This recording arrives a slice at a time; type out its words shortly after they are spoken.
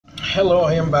Hello,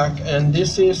 I am back, and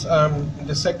this is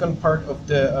the second part of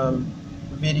the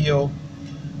video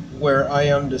where I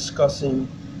am discussing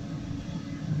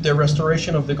the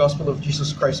Restoration of the Gospel of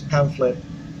Jesus Christ pamphlet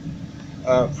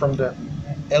from the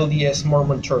LDS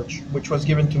Mormon Church, which was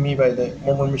given to me by the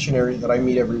Mormon Missionaries that I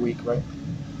meet every week, right?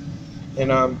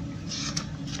 And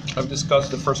I've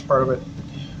discussed the first part of it.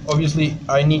 Obviously,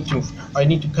 I need to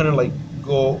kind of like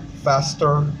go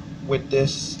faster with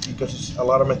this because it's a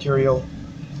lot of material,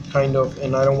 kind of,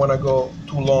 and I don't want to go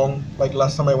too long. Like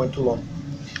last time I went too long,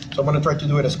 so I'm going to try to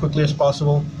do it as quickly as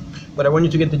possible. But I want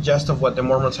you to get the gist of what the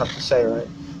Mormons have to say, right?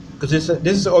 Because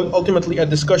this is ultimately a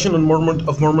discussion on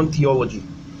Mormon theology,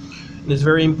 and it's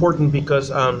very important because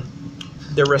the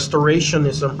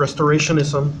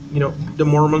restorationism, you know, the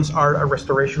Mormons are a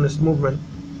restorationist movement.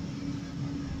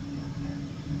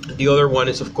 The other one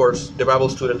is, of course, the Bible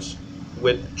students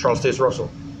with Charles Taze Russell.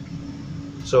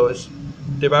 So it's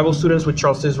the Bible students with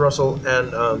Charles Taze Russell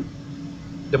and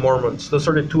the Mormons. Those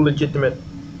are the two legitimate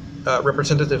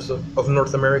representatives of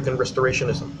North American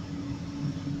restorationism.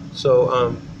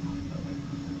 So,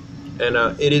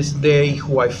 it is they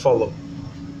who I follow.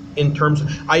 In terms,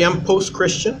 I am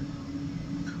post-Christian,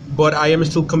 but I am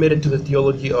still committed to the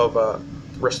theology of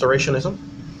restorationism,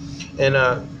 and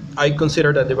I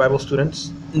consider that the Bible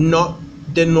students, not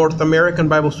the North American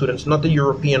Bible students, not the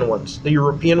European ones. The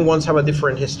European ones have a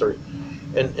different history.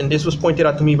 And this was pointed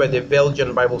out to me by the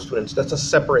Belgian Bible students. That's a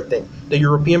separate thing. The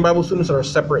European Bible students are a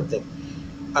separate thing.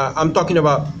 I'm talking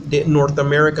about the North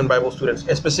American Bible students.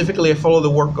 And specifically, I follow the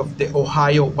work of the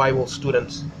Ohio Bible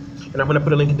students. And I'm going to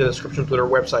put a link in the description to their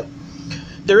website.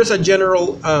 There is a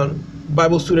general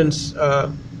Bible students,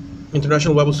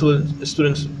 International Bible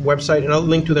students website, and I'll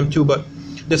link to them too. But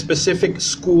the specific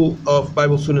school of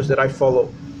Bible students that I follow,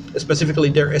 specifically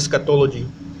their eschatology,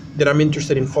 that I'm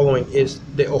interested in following, is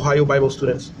the Ohio Bible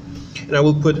students, and I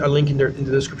will put a link in the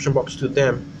description box to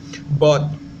them. But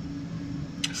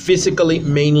physically,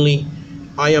 mainly,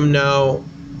 I am now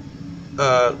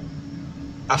a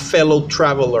fellow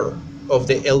traveler of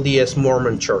the LDS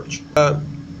Mormon Church.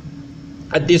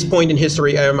 At this point in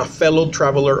history, I am a fellow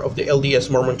traveler of the LDS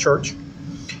Mormon Church,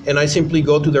 and I simply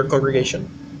go to their congregation.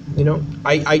 You know,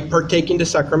 I partake in the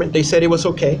sacrament. They said it was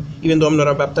okay, even though I'm not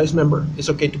a baptized member. It's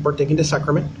okay to partake in the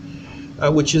sacrament,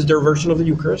 which is their version of the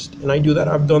Eucharist, and I do that.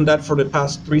 I've done that for the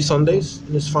past 3 Sundays,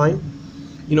 and it's fine.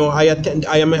 You know, I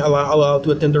am allowed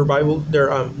to attend their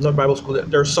not Bible school,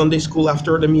 their Sunday school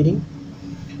after the meeting.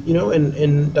 You know,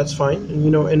 and that's fine. And,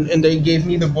 you know, and they gave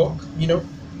me the book. You know,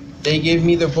 they gave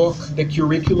me the book, the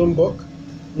curriculum book.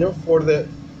 You know, for the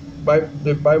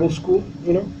Bible school.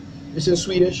 You know, it's in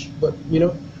Swedish, but you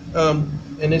know.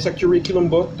 And it's a curriculum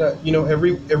book that, you know,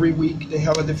 every week they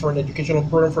have a different educational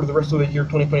program for the rest of the year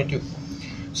 2022.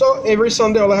 So every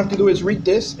Sunday all I have to do is read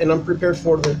this, and I'm prepared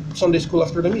for the Sunday school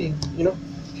after the meeting, you know.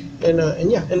 And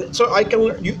yeah, and so I can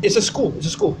learn. It's a school.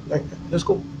 Like the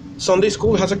school. Sunday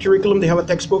school has a curriculum. They have a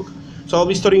textbook. So I'll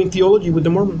be studying theology with the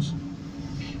Mormons.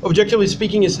 Objectively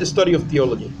speaking, it's a study of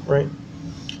theology, right?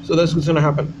 So that's what's going to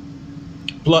happen.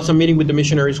 Plus, I'm meeting with the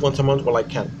missionaries once a month while I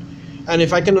can. And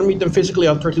if I cannot meet them physically,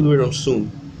 I'll try to do it on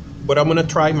Zoom. But I'm going to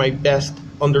try my best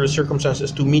under the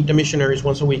circumstances to meet the missionaries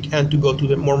once a week and to go to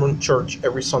the Mormon church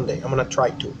every Sunday. I'm going to try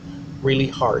to, really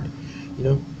hard, you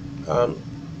know.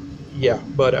 Yeah,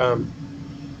 but,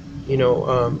 you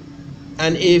know,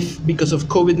 and if because of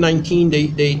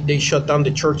COVID-19 they shut down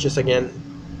the churches again,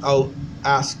 I'll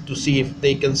ask to see if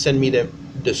they can send me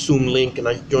the Zoom link, and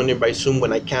I join them by Zoom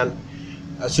when I can,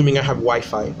 assuming I have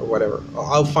Wi-Fi or whatever.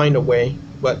 I'll find a way,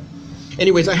 but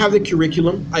anyways, I have the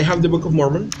curriculum. I have the Book of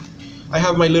Mormon. I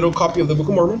have my little copy of the Book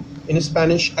of Mormon in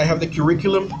Spanish. I have the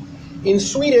curriculum in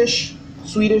Swedish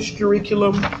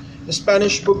curriculum, the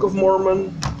Spanish Book of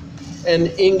Mormon, and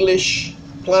English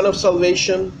Plan of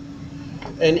Salvation,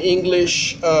 and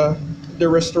English the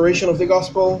Restoration of the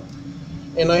Gospel.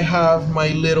 And I have my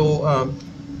little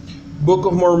Book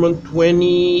of Mormon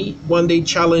 21-day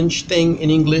challenge thing in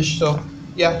English. So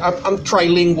yeah, I'm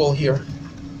trilingual here.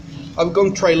 I've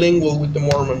gone trilingual with the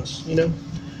Mormons, you know.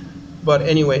 But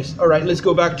anyways, all right, let's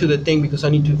go back to the thing because I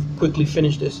need to quickly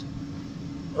finish this.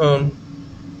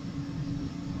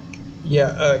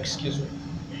 Excuse me.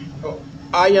 Oh,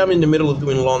 I am in the middle of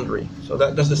doing laundry, so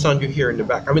that's the sound you hear in the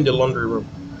back. I'm in the laundry room.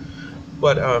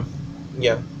 But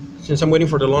yeah, since I'm waiting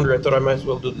for the laundry, I thought I might as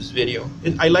well do this video.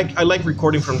 I like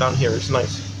recording from down here. It's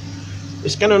nice.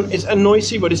 It's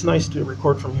noisy, but it's nice to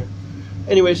record from here.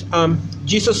 Anyways,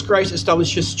 Jesus Christ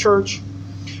established his church.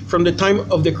 From the time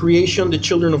of the creation, the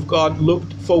children of God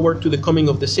looked forward to the coming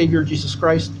of the Savior, Jesus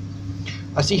Christ.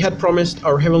 As he had promised,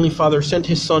 our Heavenly Father sent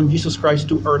his Son, Jesus Christ,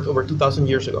 to earth over 2,000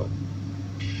 years ago.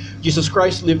 Jesus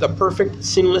Christ lived a perfect,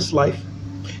 sinless life.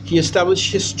 He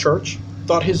established his church,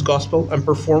 taught his gospel, and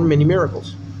performed many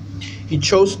miracles. He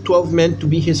chose 12 men to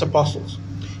be his apostles,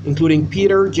 including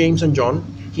Peter, James, and John.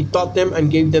 He taught them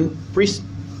and gave them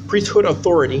priesthood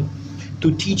authority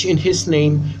to teach in his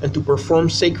name and to perform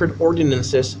sacred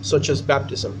ordinances such as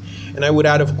baptism. And I would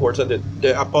add, of course, that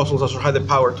the apostles also had the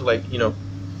power to, like,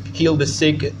 heal the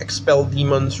sick, expel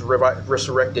demons,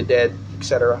 resurrect the dead,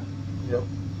 etc.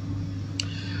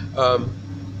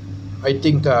 I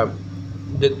think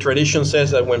the tradition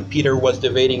says that when Peter was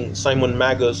debating Simon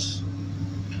Magus,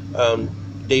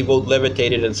 they both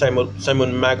levitated and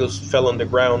Simon Magus fell on the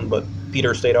ground, but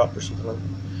Peter stayed up or something like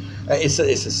that. It's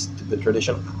a stupid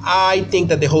tradition. I think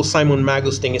that the whole Simon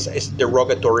Magus thing is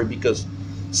derogatory, because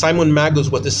Simon Magus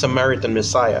was the Samaritan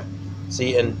Messiah.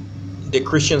 See, and the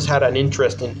Christians had an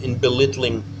interest in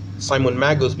belittling Simon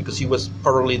Magus because he was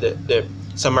probably the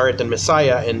Samaritan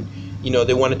Messiah, and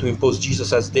they wanted to impose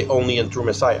Jesus as the only and true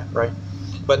Messiah, right?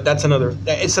 But it's another.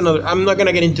 I'm not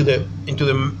gonna get into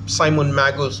the Simon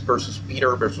Magus versus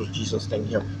Peter versus Jesus thing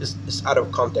here. It's out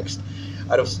of context,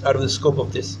 out of the scope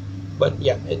of this. But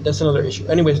yeah, that's another issue.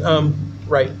 Anyways,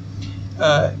 right.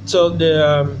 So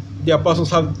the apostles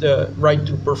have the right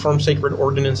to perform sacred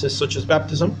ordinances such as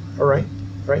baptism. All right,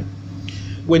 right.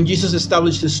 When Jesus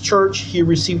established his church, he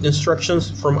received instructions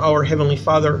from our Heavenly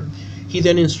Father. He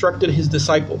then instructed his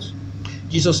disciples.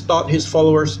 Jesus taught his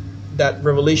followers that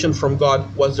revelation from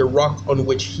God was the rock on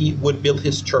which he would build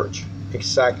his church.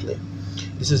 Exactly.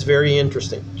 This is very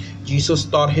interesting. Jesus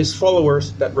taught his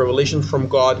followers that revelation from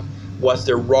God was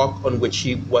the rock on which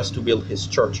he was to build his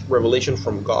church. Revelation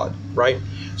from God, right?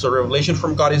 So revelation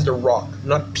from God is the rock,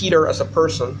 not Peter as a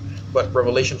person, but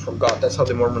revelation from God. That's how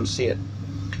the Mormons see it.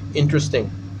 Interesting.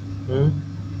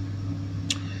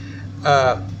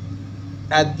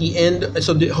 At the end,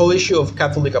 so the whole issue of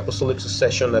Catholic apostolic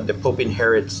succession, that the Pope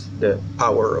inherits the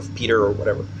power of Peter or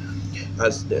whatever,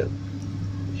 as the,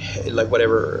 like,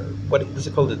 whatever, what is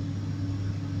it called?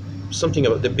 Something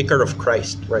about the Vicar of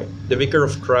Christ, right? The Vicar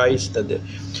of Christ, that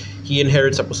he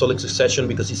inherits apostolic succession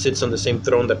because he sits on the same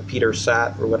throne that Peter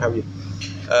sat, or what have you.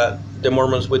 The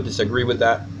Mormons would disagree with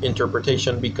that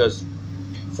interpretation, because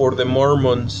for the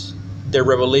Mormons, the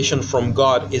revelation from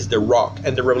God is the rock,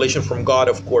 and the revelation from God,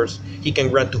 of course, he can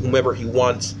grant to whomever he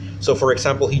wants. So, for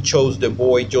example, he chose the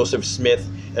boy Joseph Smith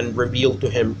and revealed to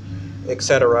him,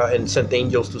 etc., and sent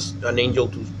an angel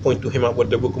to point to him at where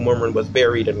the Book of Mormon was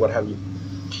buried and what have you.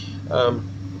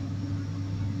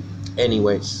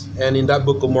 Anyways, and in that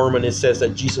Book of Mormon, it says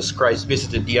that Jesus Christ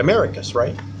visited the Americas,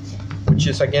 right? Which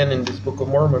is, again, in this Book of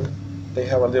Mormon, they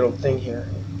have a little thing here,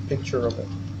 a picture of it.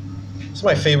 It's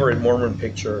my favorite Mormon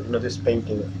picture, this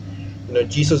painting.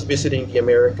 Jesus visiting the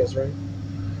Americas, right?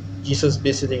 Jesus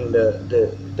visiting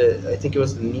the I think it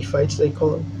was the Nephites, they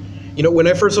call them. When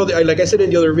I first saw like I said in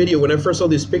the other video, when I first saw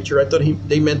this picture, I thought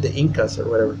they meant the Incas or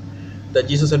whatever, that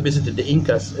Jesus had visited the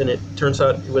Incas, and it turns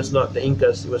out it was not the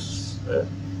Incas, it was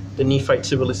the Nephite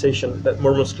civilization that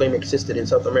Mormons claim existed in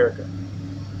South America.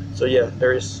 So yeah,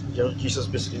 there is Jesus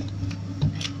visiting.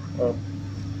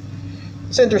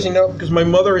 It's interesting though, because my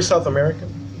mother is South American.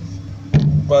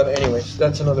 But anyways,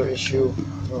 that's another issue.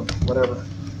 Whatever.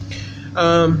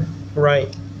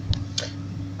 Right.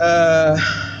 At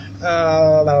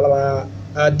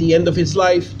the end of his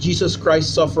life, Jesus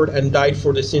Christ suffered and died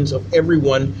for the sins of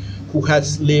everyone who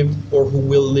has lived or who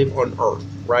will live on earth,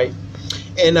 right?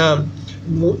 And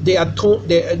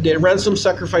the ransom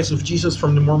sacrifice of Jesus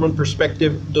from the Mormon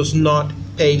perspective does not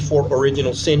pay for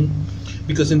original sin,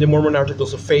 because in the Mormon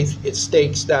Articles of Faith it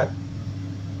states that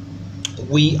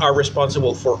we are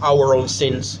responsible for our own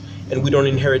sins and we don't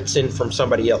inherit sin from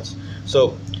somebody else.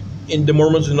 So the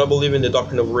Mormons do not believe in the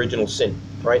doctrine of original sin,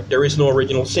 right? There is no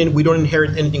original sin. We don't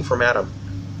inherit anything from Adam,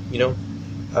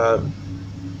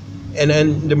 and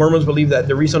then the Mormons believe that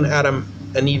the reason Adam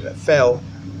and Eve fell,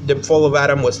 the fall of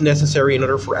Adam, was necessary in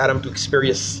order for Adam to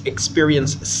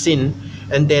experience sin,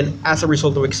 and then as a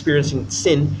result of experiencing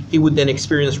sin, he would then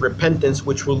experience repentance,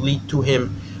 which will lead to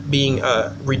him being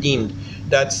redeemed.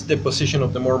 That's the position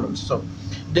of the Mormons. So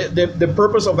the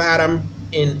purpose of Adam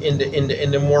in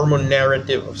the Mormon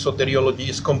narrative of soteriology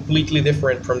is completely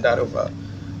different from that of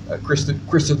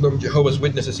Christendom, Jehovah's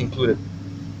Witnesses included.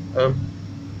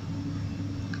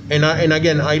 And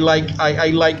again, I like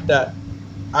that.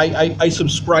 I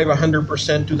subscribe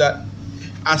 100% to that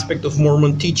aspect of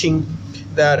Mormon teaching,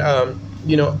 that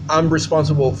I'm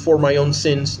responsible for my own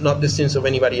sins, not the sins of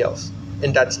anybody else,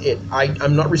 and that's it.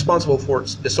 I'm not responsible for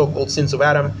the so-called sins of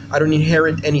Adam. I don't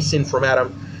inherit any sin from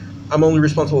Adam. I'm only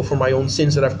responsible for my own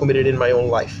sins that I've committed in my own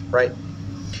life, right?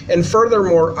 And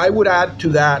furthermore, I would add to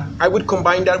that, I would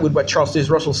combine that with what Charles D.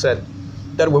 Russell said,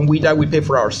 that when we die, we pay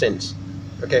for our sins.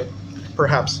 Okay?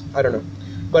 Perhaps. I don't know.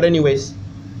 But anyways,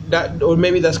 that, or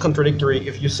maybe that's contradictory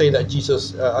if you say that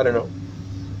Jesus, I don't know,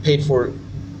 paid for,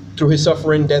 through his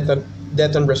suffering, death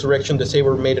and resurrection, the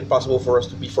Savior made it possible for us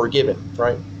to be forgiven,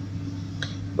 right?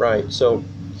 Right. So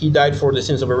he died for the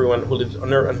sins of everyone who lives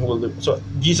on earth and who will live. So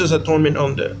Jesus' atonement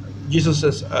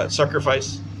Jesus'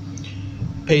 sacrifice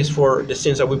pays for the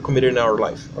sins that we've committed in our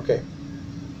life. Okay.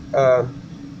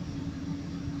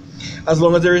 As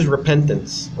long as there is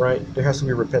repentance, right? There has to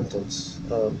be repentance.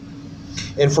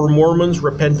 And for Mormons,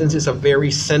 repentance is a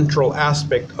very central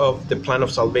aspect of the plan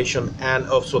of salvation and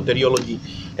of soteriology.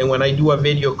 And when I do a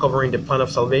video covering the plan of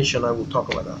salvation, I will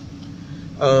talk about that.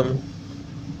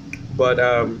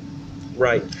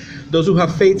 Right. Those who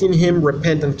have faith in him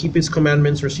repent and keep his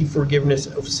commandments, receive forgiveness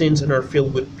of sins, and are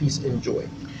filled with peace and joy.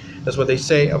 That's what they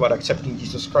say about accepting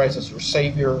Jesus Christ as your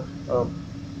Savior.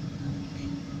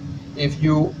 If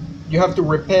you have to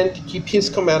repent, keep his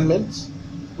commandments,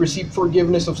 receive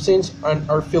forgiveness of sins, and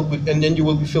are filled with, and then you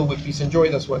will be filled with peace and joy.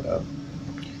 That's what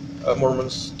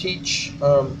Mormons teach.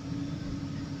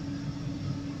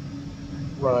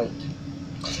 Right.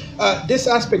 This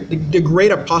aspect, the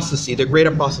great apostasy,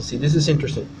 this is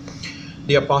interesting.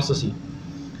 The apostasy.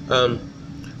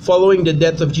 Following the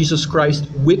death of Jesus Christ,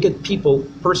 wicked people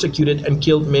persecuted and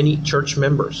killed many church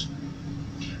members.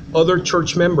 Other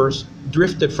church members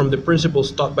drifted from the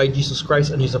principles taught by Jesus Christ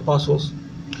and his apostles.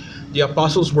 The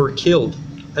apostles were killed,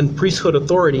 and priesthood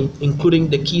authority, including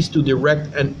the keys to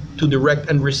direct and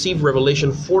receive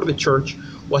revelation for the church,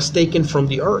 was taken from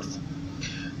the earth.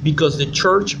 Because the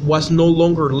church was no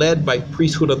longer led by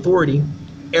priesthood authority,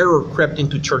 error crept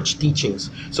into church teachings.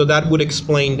 So that would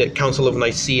explain the Council of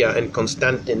Nicaea and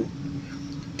Constantine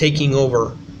taking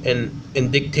over and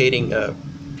dictating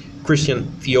Christian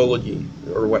theology,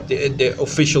 or what the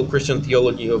official Christian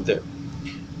theology of the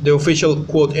official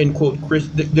quote unquote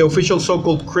the official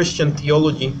so-called Christian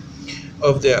theology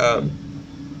of the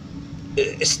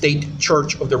state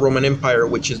church of the Roman Empire,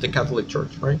 which is the Catholic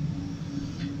Church, right?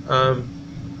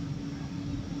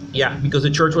 Yeah, because the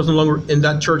church was no longer, and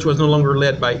that church was no longer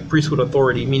led by priesthood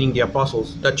authority, meaning the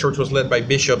apostles. That church was led by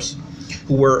bishops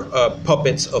who were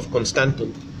puppets of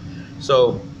Constantine.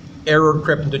 So error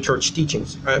crept into church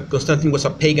teachings. Constantine was a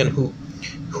pagan who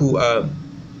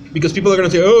because people are going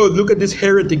to say, oh, look at this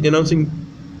heretic denouncing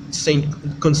Saint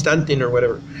Constantine or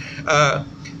whatever.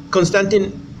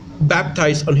 Constantine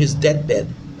baptized on his deathbed,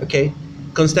 okay?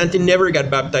 Constantine never got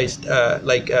baptized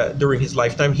during his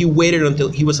lifetime. He waited until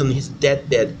he was on his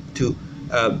deathbed to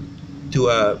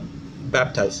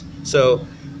baptize. So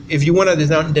if you want to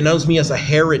denounce me as a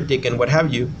heretic and what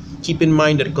have you, keep in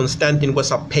mind that Constantine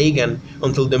was a pagan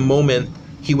until the moment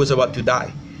he was about to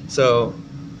die. So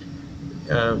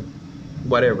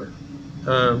whatever.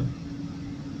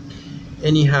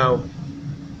 Anyhow,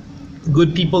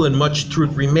 good people and much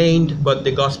truth remained, but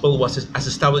the gospel was, as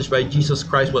established by Jesus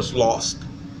Christ, was lost.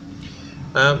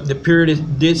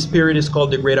 This period is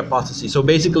called the Great Apostasy. So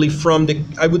basically,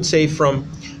 I would say from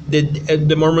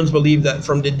the Mormons believe that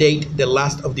from the date the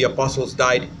last of the apostles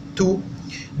died to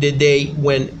the day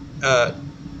when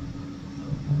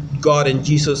God and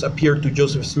Jesus appeared to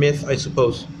Joseph Smith, I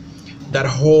suppose, that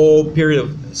whole period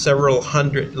of several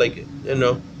hundred,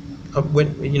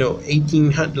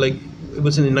 1800, it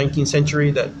was in the 19th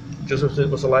century that Joseph Smith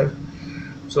was alive.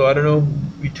 So I don't know,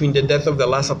 between the death of the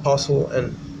last apostle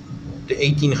and the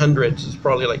 1800s, it's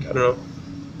probably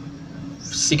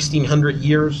 1600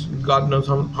 years. God knows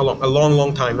how long. A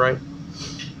long time, right?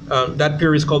 That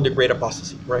period is called the Great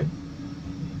Apostasy, right?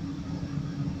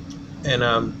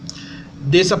 And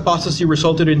this apostasy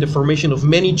resulted in the formation of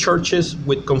many churches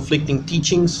with conflicting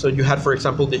teachings. So you had, for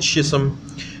example, the schism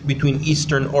between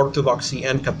Eastern Orthodoxy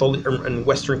and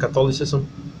Western Catholicism.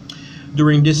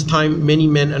 During this time, many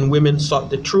men and women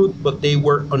sought the truth, but they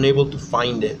were unable to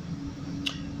find it.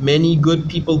 Many good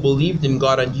people believed in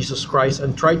God and Jesus Christ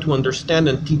and tried to understand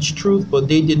and teach truth, but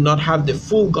they did not have the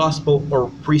full gospel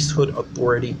or priesthood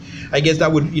authority. I guess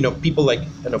that would, people like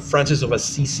Francis of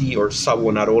Assisi or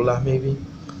Savonarola maybe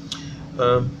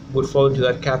would fall into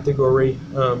that category.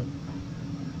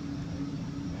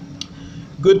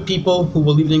 Good people who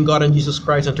believed in God and Jesus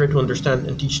Christ and tried to understand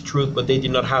and teach truth, but they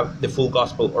did not have the full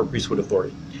gospel or priesthood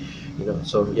authority.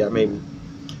 So yeah, maybe.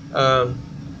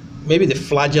 Maybe the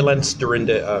flagellants during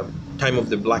the time of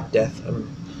the Black Death.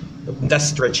 That's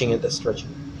stretching it.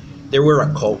 They were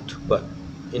a cult, but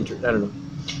I don't know.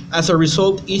 As a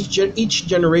result, each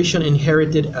generation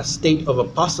inherited a state of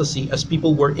apostasy as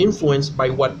people were influenced by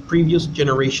what previous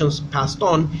generations passed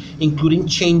on, including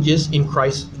changes in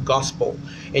Christ's gospel.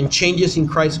 And changes in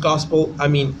Christ's gospel,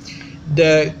 again,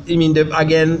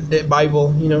 the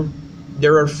Bible,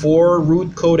 there are 4 root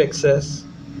codexes,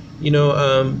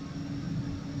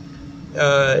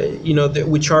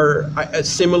 which are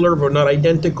similar but not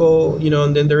identical,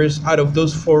 and then there is, out of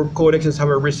those 4 codexes have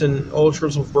arisen all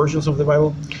sorts of versions of the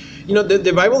Bible.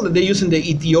 The Bible that they use in the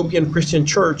Ethiopian Christian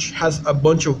Church has a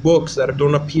bunch of books that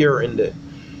don't appear in the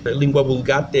Lingua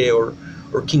Vulgate or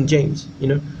King James.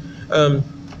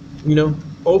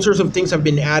 All sorts of things have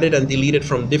been added and deleted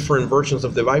from different versions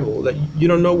of the Bible. That you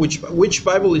don't know which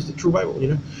Bible is the true Bible.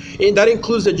 And that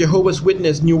includes the Jehovah's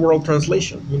Witness New World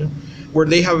Translation. Where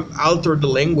they have altered the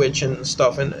language and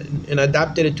stuff and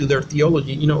adapted it to their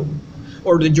theology.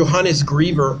 Or the Johannes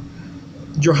Grever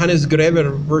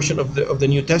version of the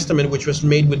New Testament, which was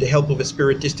made with the help of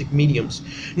spiritistic mediums.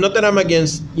 Not that I'm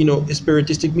against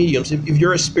spiritistic mediums. If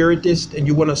you're a spiritist and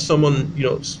you want to summon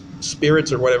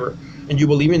spirits or whatever, and you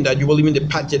believe in that, you believe in the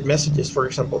Paget messages, for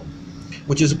example,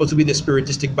 which is supposed to be the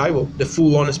spiritistic Bible, the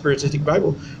full-on spiritistic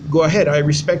Bible, go ahead. I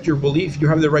respect your belief. You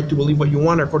have the right to believe what you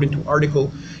want according to Article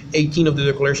 18 of the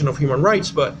Declaration of Human Rights.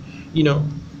 But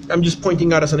I'm just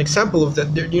pointing out as an example of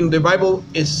that. The Bible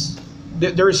is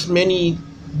there is many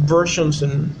versions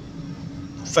and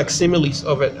facsimiles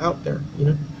of it out there.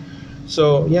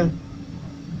 So yeah,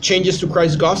 changes to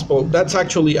Christ's gospel. That's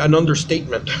actually an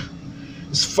understatement.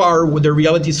 The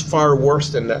reality is far worse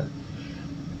than that.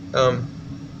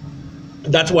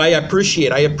 That's why I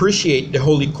appreciate the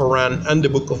Holy Quran and the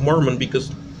Book of Mormon, because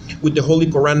with the Holy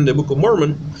Quran and the Book of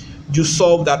Mormon, you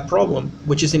solve that problem,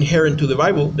 which is inherent to the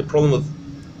Bible, the problem of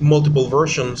multiple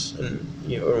versions and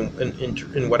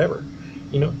whatever.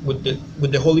 With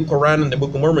the Holy Quran and the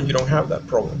Book of Mormon, you don't have that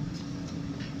problem.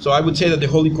 So I would say that the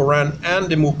Holy Quran and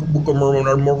the Book of Mormon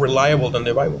are more reliable than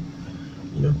the Bible.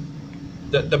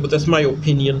 But that's my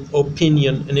opinion,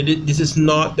 and this is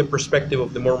not the perspective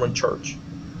of the Mormon Church,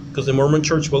 because the Mormon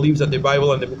Church believes that the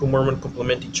Bible and the Book of Mormon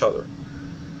complement each other.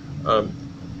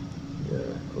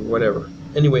 Whatever.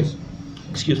 Anyways,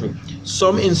 excuse me.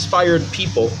 Some inspired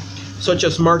people, such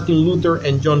as Martin Luther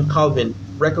and John Calvin,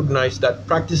 recognized that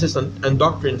practices and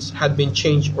doctrines had been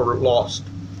changed or lost.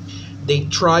 They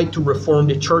tried to reform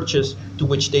the churches to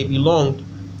which they belonged.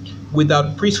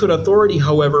 Without priesthood authority,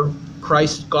 however,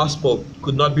 Christ's gospel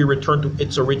could not be returned to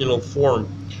its original form.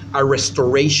 A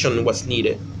restoration was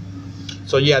needed.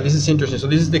 So yeah, this is interesting. So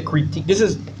this is the critique. This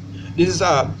is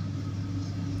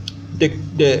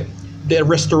the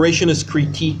restorationist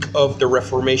critique of the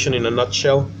Reformation in a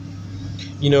nutshell.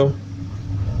 They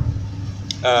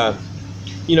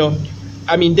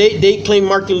claim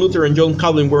Martin Luther and John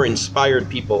Calvin were inspired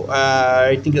people.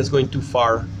 I think that's going too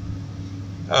far.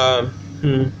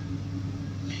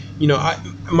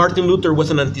 Martin Luther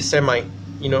was an anti-Semite,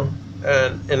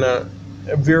 and a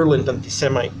virulent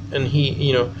anti-Semite, and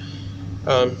he,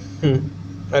 I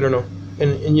don't know,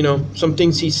 and some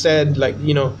things he said, like,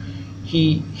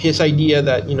 his idea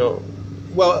that,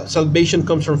 salvation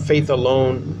comes from faith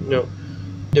alone.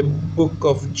 The book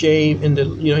of James,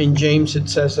 in James it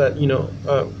says that,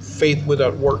 faith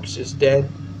without works is dead.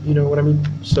 You know what I mean?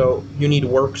 So you need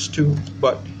works too,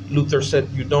 but Luther said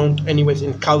you don't. Anyways,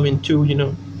 in Calvin too,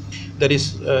 that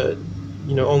is,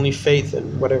 only faith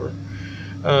and whatever.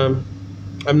 I'm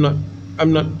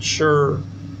not sure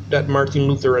that Martin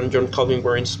Luther and John Calvin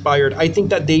were inspired. I think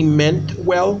that they meant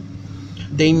well.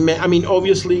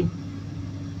 Obviously,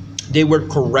 they were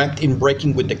correct in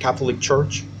breaking with the Catholic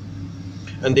Church,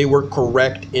 and they were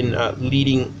correct in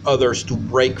leading others to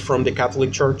break from the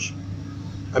Catholic Church.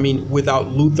 Without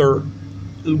Luther,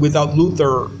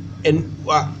 and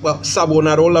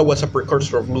Savonarola was a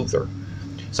precursor of Luther.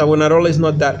 Savonarola is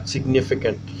not that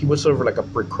significant. He was sort of like a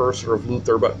precursor of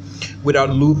Luther, but without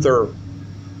Luther,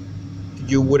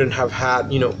 you wouldn't have had,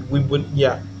 you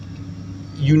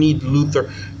need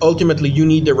Luther. Ultimately, you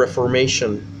need the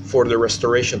Reformation for the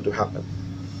Restoration to happen,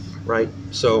 right?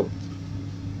 So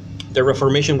the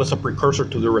Reformation was a precursor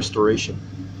to the Restoration.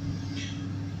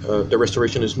 The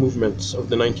Restorationist movements of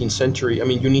the 19th century.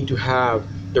 You need to have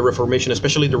the Reformation,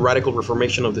 especially the radical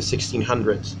Reformation of the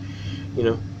 1600s,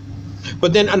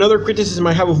 But then another criticism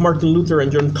I have of Martin Luther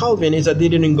and John Calvin is that they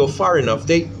didn't go far enough.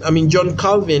 John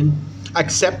Calvin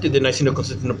accepted the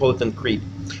Niceno-Constantinopolitan Creed.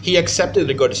 He accepted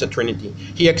the God is a Trinity.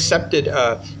 He accepted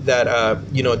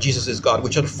that Jesus is God,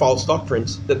 which are false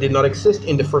doctrines that did not exist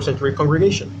in the first century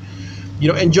congregation.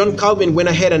 And John Calvin went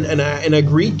ahead and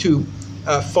agreed to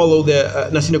follow the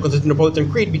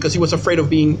Niceno-Constantinopolitan Creed because he was afraid of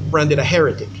being branded a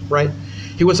heretic, right?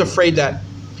 He was afraid that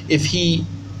if he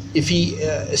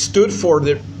stood for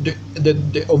the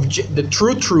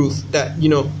true truth that, you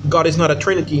know, God is not a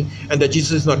Trinity and that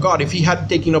Jesus is not God, if he had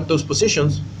taken up those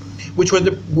positions, which were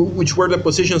the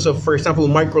positions of, for example,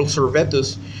 Michael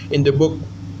Servetus in the book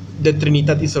De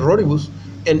Trinitatis Erroribus,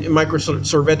 and Michael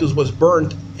Servetus was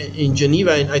burned in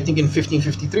Geneva, I think in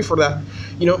 1553 for that.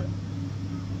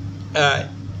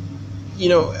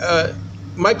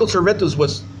 Michael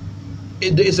Servetus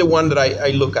is the one that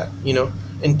I look at, you know,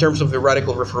 in terms of the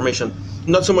radical Reformation.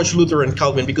 Not so much Luther and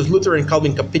Calvin, because Luther and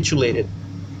Calvin capitulated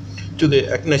to the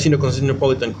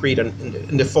Niceno-Constantinopolitan Creed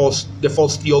and the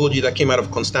false theology that came out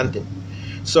of Constantine.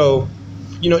 So,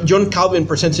 you know, John Calvin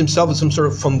presents himself as some sort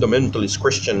of fundamentalist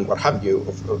Christian, what have you,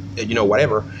 you know,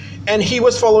 whatever. And he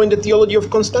was following the theology of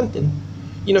Constantine.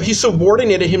 You know, he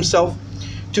subordinated himself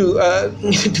to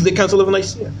to the Council of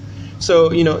Nicaea.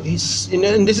 So, you know,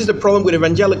 and this is the problem with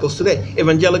evangelicals today.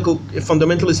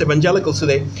 Fundamentalist evangelicals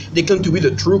today, they claim to be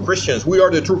the true Christians. We are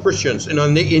the true Christians. You know,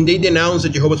 and they denounce the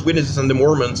Jehovah's Witnesses and the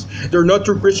Mormons. They're not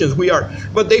true Christians. We are.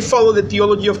 But they follow the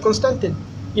theology of Constantine,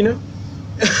 you know.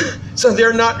 So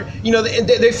they're not, you know,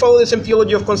 they follow the same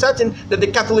theology of Constantine that the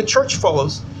Catholic Church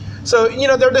follows. So, you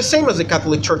know, they're the same as the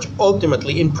Catholic Church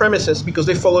ultimately in premises, because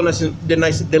they follow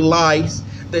the lies,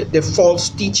 the false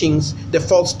teachings, the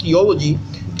false theology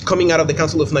coming out of the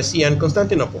Council of Nicaea and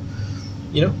Constantinople.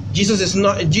 You know, Jesus is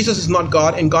not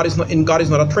God, and God is not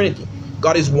a Trinity.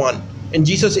 God is one, and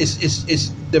Jesus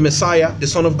is the Messiah, the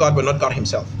Son of God, but not God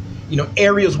himself. You know,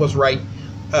 Arius was right,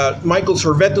 Michael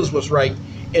Servetus was right,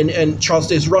 and Charles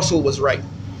Taze Russell was right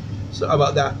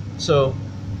about that. So,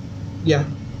 yeah.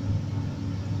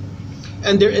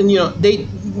 And you know,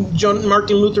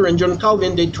 Martin Luther and John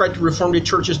Calvin, they tried to reform the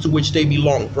churches to which they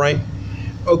belonged, right?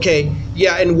 Okay,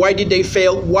 yeah, and why did they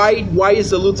fail? Why is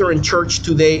the Lutheran Church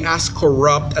today as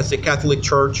corrupt as the Catholic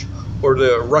Church or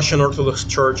the Russian Orthodox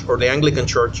Church or the Anglican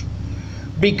Church?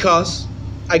 Because,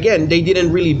 again, they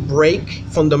didn't really break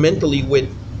fundamentally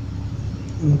with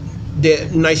the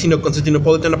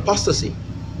Niceno-Constantinopolitan apostasy,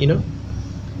 you know?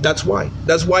 That's why.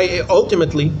 That's why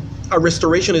ultimately a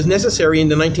restoration is necessary in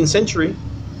the 19th century.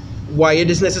 Why it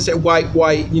is necessary?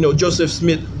 Why you know, Joseph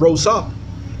Smith rose up,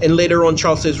 and later on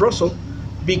Charles Taze Russell,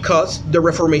 because the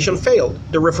Reformation failed.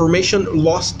 The Reformation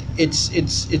lost its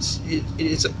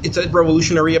a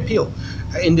revolutionary appeal.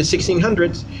 In the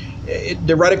 1600s,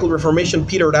 the radical Reformation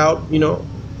petered out. You know,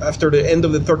 after the end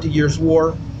of the 30 Years'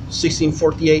 War,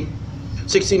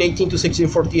 1618 to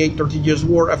 1648, 30 Years'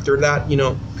 War. After that, you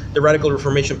know, the radical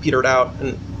Reformation petered out,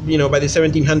 and you know, by the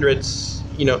 1700s,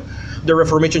 you know, the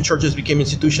Reformation churches became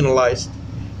institutionalized.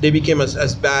 They became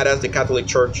as bad as the Catholic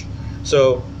Church.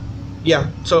 So,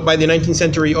 yeah. So by the 19th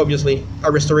century, obviously,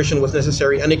 a restoration was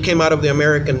necessary, and it came out of the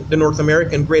North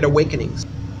American Great Awakenings.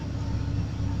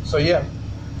 So yeah,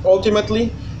 ultimately,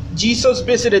 maybe Jesus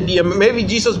visited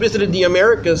the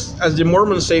Americas, as the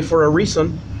Mormons say, for a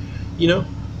reason, you know,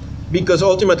 because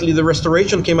ultimately the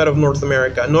restoration came out of North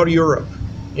America, not Europe,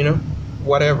 you know,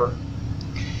 whatever.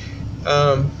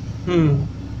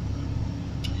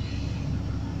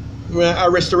 A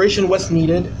restoration was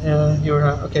needed.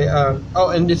 Okay.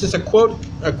 And this is a quote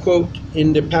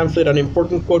in the pamphlet, an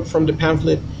important quote from the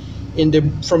pamphlet,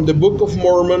 from the Book of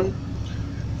Mormon,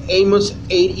 Amos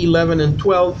 8:11 and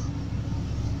 12.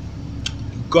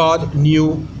 God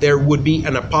knew there would be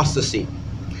an apostasy.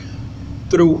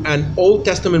 Through an Old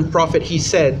Testament prophet, he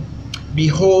said,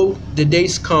 "Behold, the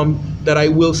days come that I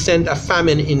will send a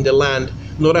famine in the land,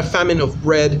 not a famine of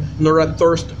bread, nor a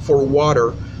thirst for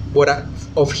water, but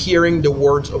of hearing the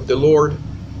words of the Lord.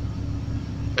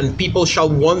 And people shall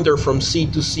wander from sea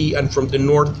to sea, and from the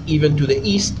north even to the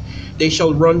east. They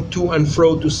shall run to and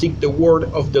fro to seek the word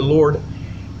of the Lord,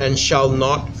 and shall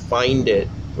not find it."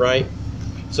 Right?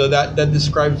 So that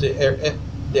describes the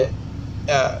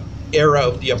era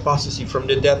of the apostasy, from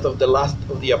the death of the last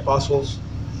of the apostles,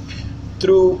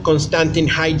 through Constantine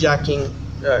hijacking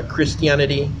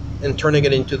Christianity and turning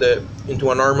it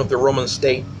into an arm of the Roman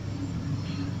state.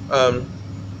 And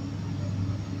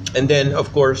then,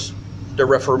 of course, the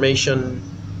Reformation,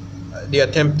 the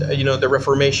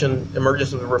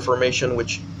emergence of the Reformation,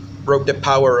 which broke the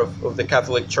power of the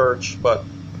Catholic Church, but,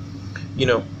 you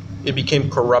know, it became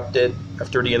corrupted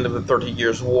after the end of the 30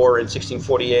 Years' War in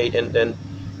 1648, and then,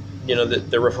 you know,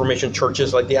 the Reformation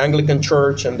churches like the Anglican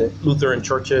Church and the Lutheran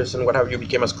churches and what have you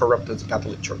became as corrupt as the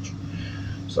Catholic Church.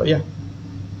 So yeah,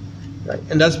 right.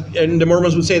 And the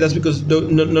Mormons would say that's because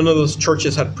none of those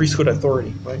churches had priesthood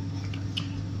authority, right?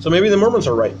 So maybe the Mormons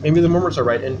are right.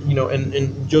 And you know,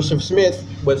 and Joseph Smith,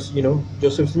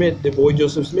 the boy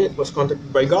Joseph Smith, was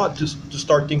contacted by God to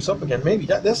start things up again. Maybe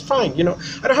that's fine. You know,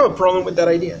 I don't have a problem with that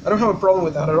idea. I don't have a problem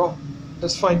with that at all.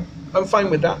 That's fine. I'm fine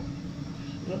with that.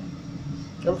 Yeah,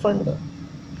 I'm fine with that.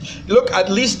 Look, at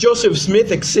least Joseph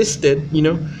Smith existed,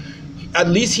 At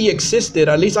least he existed.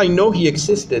 At least I know he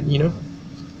existed,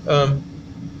 Um,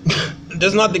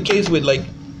 that's not the case with like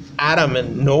Adam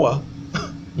and Noah,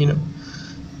 you know.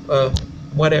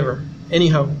 Whatever.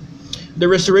 Anyhow, the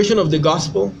restoration of the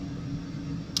gospel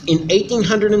in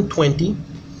 1820,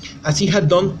 as he had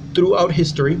done throughout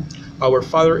history, our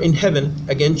Father in heaven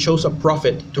again chose a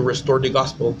prophet to restore the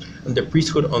gospel and the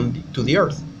priesthood to the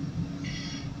earth.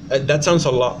 That sounds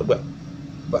a lot, but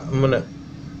I'm gonna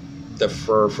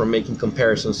defer from making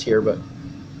comparisons here. But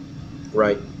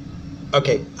right,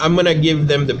 okay, I'm gonna give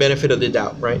them the benefit of the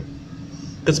doubt, right?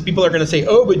 Because people are gonna say,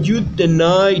 "Oh, but you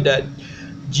deny that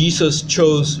Jesus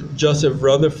chose Joseph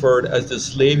Rutherford as the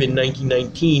slave in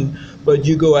 1919, but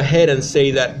you go ahead and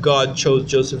say that God chose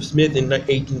Joseph Smith in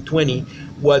 1820.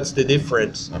 What's the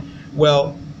difference?"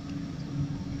 Well,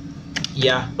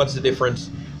 yeah, what's the difference?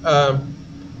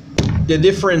 The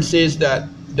difference is that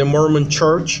the Mormon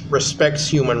Church respects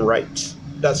human rights.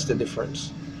 That's the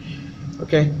difference.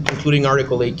 Okay, including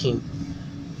Article 18.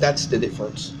 That's the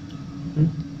difference.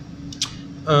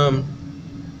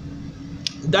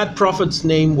 That prophet's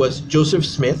name was Joseph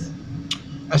Smith.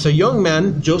 As a young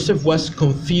man, Joseph was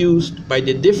confused by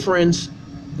the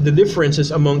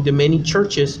differences among the many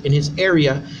churches in his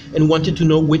area and wanted to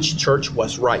know which church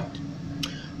was right.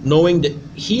 Knowing that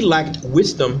he lacked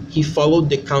wisdom, he followed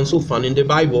the counsel found in the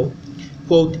Bible.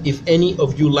 Quote, "If any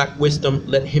of you lack wisdom,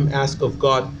 let him ask of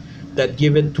God, that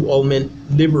giveth to all men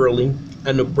liberally,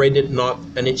 and upbraideth not,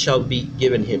 and it shall be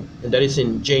given him." And that is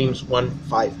in James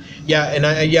 1:5. Yeah, and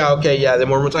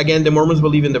the Mormons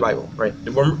believe in the Bible, right?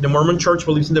 The Mormon Church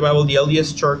believes in the Bible. The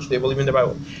LDS Church, they believe in the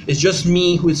Bible. It's just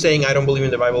me who is saying I don't believe in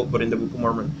the Bible, but in the Book of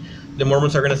Mormon. The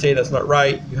Mormons are going to say that's not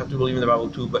right. You have to believe in the Bible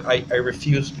too, but I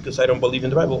refuse because I don't believe in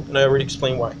the Bible, and I already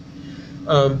explained why.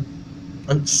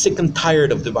 I'm sick and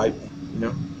tired of the Bible,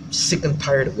 sick and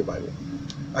tired of the Bible.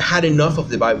 I had enough of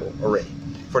the Bible already.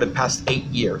 For the past 8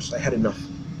 years, I had enough.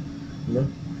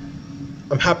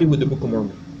 I'm happy with the Book of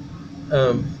Mormon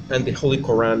and the Holy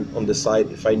Quran on the side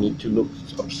if I need to look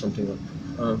up something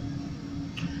up.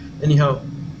 Anyhow,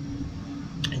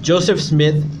 Joseph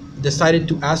Smith decided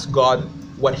to ask God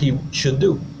what he should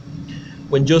do.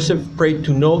 When Joseph prayed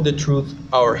to know the truth,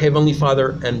 our Heavenly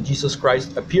Father and Jesus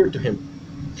Christ appeared to him.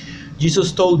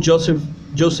 Jesus told Joseph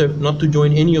not to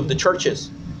join any of the churches,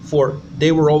 for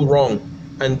they were all wrong,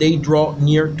 and they draw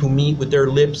near to me with their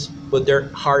lips, but their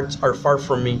hearts are far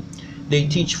from me. They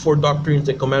teach for doctrines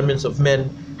the commandments of men,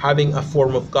 having a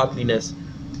form of godliness,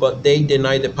 but they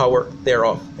deny the power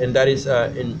thereof. And that is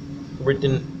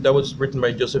was written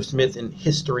by Joseph Smith in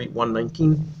History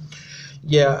 119.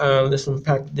 Let's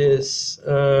unpack this.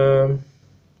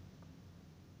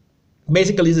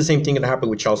 Basically, it's the same thing that happened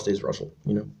with Charles Taze Russell.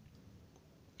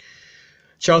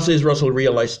 Charles Taze Russell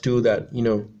realized too that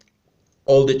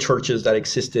all the churches that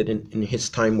existed in his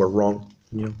time were wrong.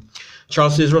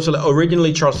 Charles Taze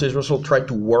Russell tried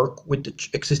to work with the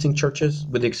existing churches,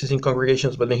 with the existing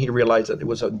congregations, but then he realized that it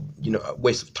was a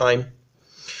waste of time,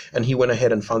 and he went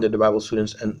ahead and founded the Bible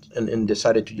Students and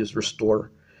decided to just restore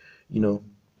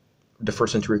the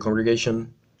first century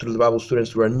congregation through the Bible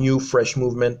Students, through a new fresh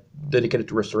movement dedicated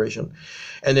to restoration.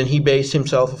 And then he based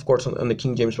himself, of course, on the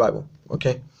King James Bible.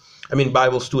 Okay,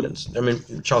 Bible Students.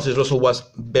 Charles Taze Russell was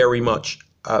very much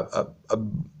a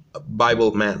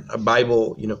Bible man, a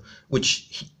Bible,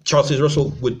 which Charles Taze Russell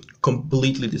would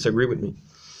completely disagree with me.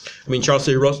 Charles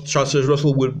Taze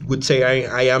Russell would say,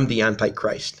 I am the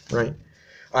Antichrist, right?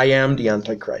 I am the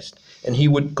Antichrist. And he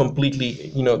would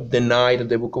completely, deny that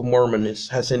the Book of Mormon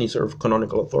has any sort of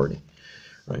canonical authority,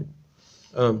 right?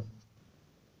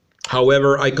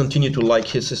 However, I continue to like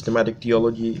his systematic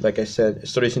theology. Like I said,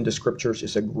 Studies in the Scriptures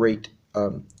is a great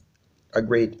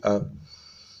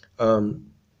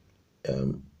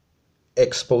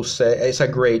expose. It's a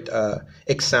great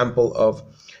example of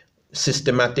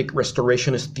systematic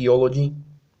restorationist theology.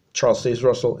 Charles Taze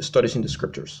Russell, Studies in the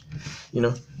Scriptures,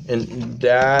 and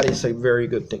that is a very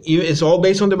good thing. It's all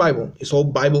based on the Bible. It's all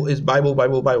Bible. It's Bible.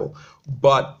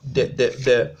 But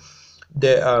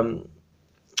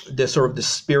the sort of the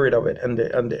spirit of it and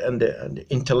the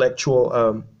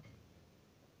intellectual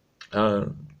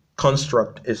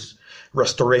construct is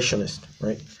restorationist,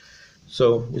 right?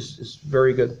 So it's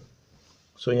very good.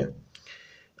 So yeah.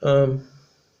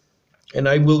 And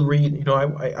I will read,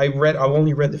 I've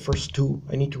only read the first two.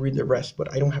 I need to read the rest, but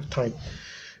I don't have time.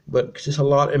 But because it's a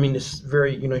lot, it's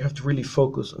very, you have to really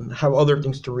focus and have other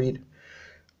things to read.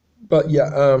 But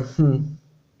yeah,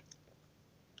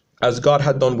 as God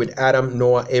had done with Adam,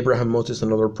 Noah, Abraham, Moses,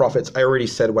 and other prophets, I already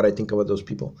said what I think about those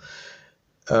people.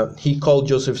 He called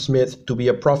Joseph Smith to be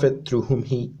a prophet through whom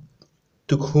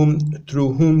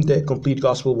the complete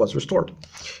gospel was restored.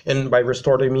 And by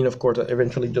restored, I mean, of course, that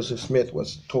eventually Joseph Smith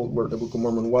was told where the Book of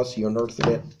Mormon was. He unearthed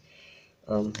it,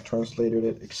 translated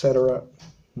it, etc.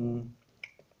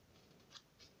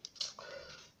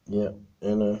 Yeah,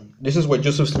 and this is what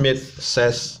Joseph Smith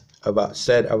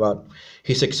said about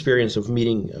his experience of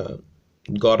meeting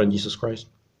God and Jesus Christ.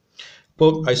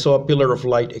 Quote, I saw a pillar of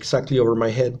light exactly over my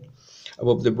head,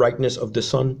 above the brightness of the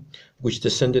sun, which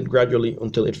descended gradually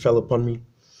until it fell upon me.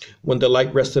 When the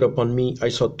light rested upon me, I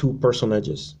saw two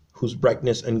personages, whose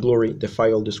brightness and glory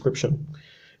defy all description,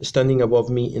 standing above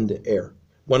me in the air.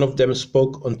 One of them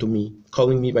spoke unto me,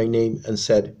 calling me by name, and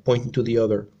said, pointing to the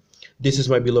other, this is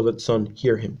my beloved son,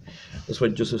 hear him. That's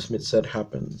what Joseph Smith said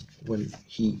happened when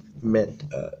he met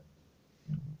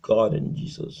God and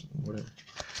Jesus, whatever.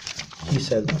 He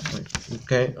said that, right?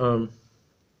 Okay.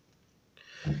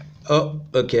 Oh,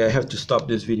 okay. I have to stop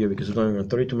this video because it's going on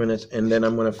 32 minutes, and then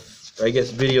I'm gonna. I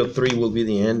guess video 3 will be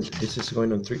the end. This is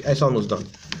going on 3. It's almost done,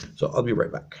 so I'll be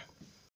right back.